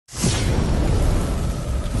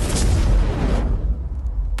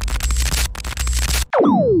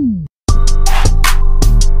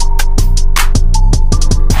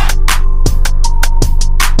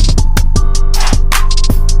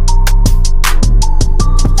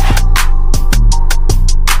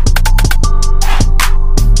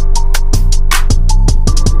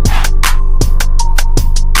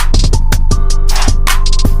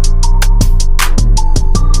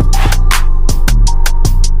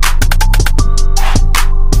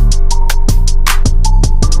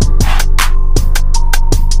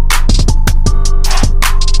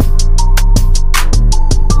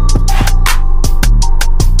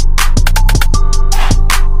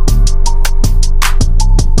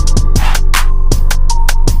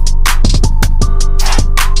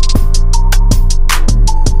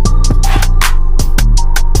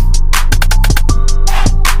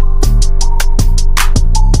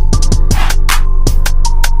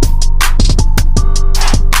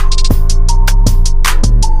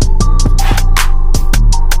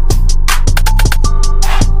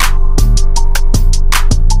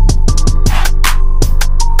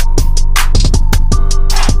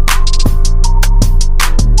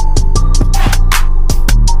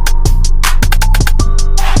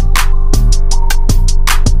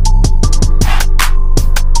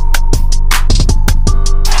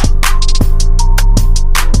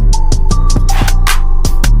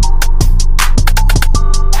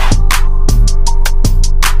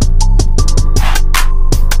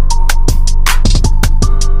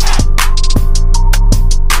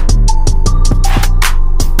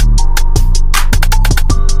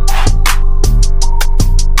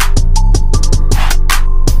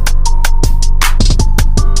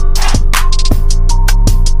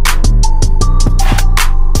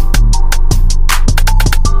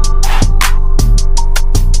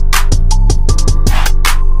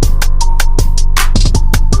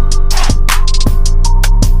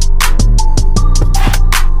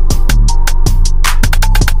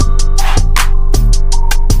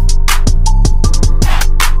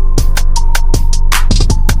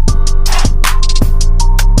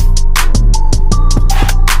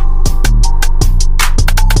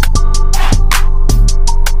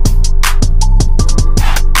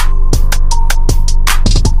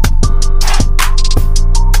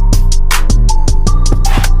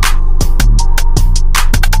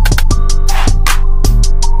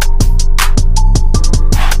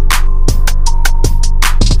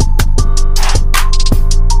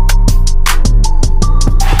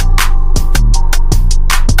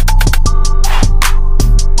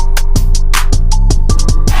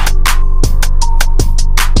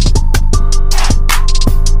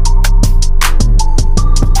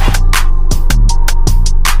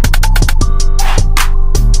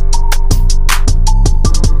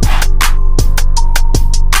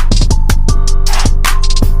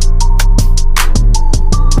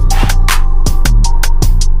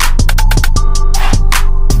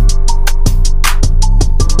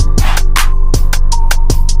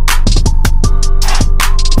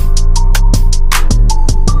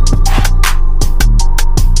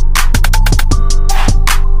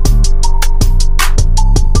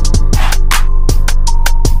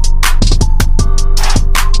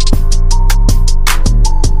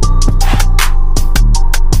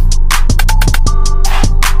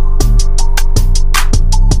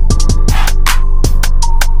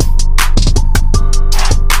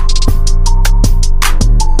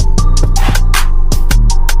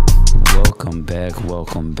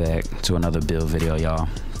Welcome back to another build video, y'all.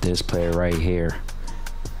 This player right here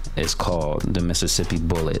is called the Mississippi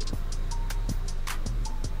Bullet.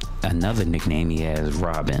 Another nickname he has,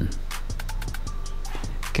 Robin.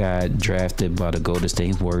 Got drafted by the Golden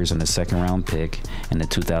State Warriors in the second round pick in the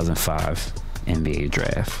 2005 NBA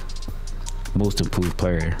draft. Most improved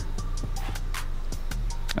player.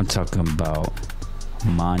 I'm talking about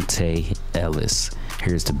Monta Ellis.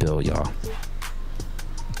 Here's the build, y'all.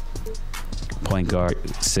 Point guard,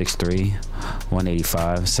 6'3",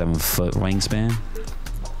 185, 7-foot wingspan.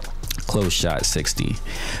 Close shot, 60.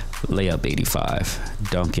 Layup, 85.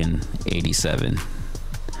 Dunking, 87.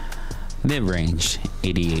 Mid-range,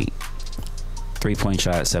 88. Three-point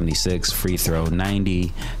shot, 76. Free throw,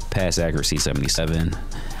 90. Pass accuracy, 77.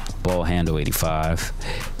 Ball handle, 85.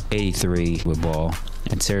 83 with ball.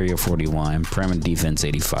 Interior, 41. Perimeter defense,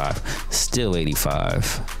 85. Still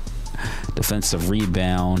 85. Defensive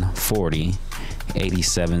rebound, 40.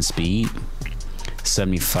 87 speed.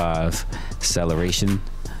 75 acceleration.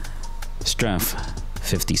 Strength,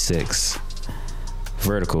 56.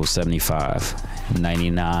 Vertical, 75.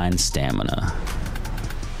 99 stamina.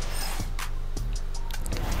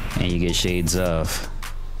 And you get shades of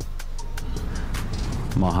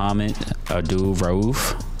Mohamed Abdul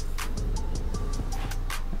Rauf,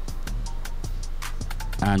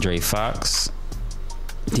 DeAndre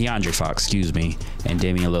Fox, excuse me, and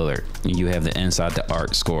Damian Lillard. You have the inside the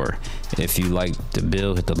art score. If you like the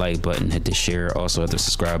build, hit the like button, hit the share, also hit the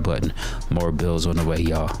subscribe button. More builds on the way,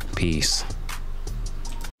 y'all. Peace.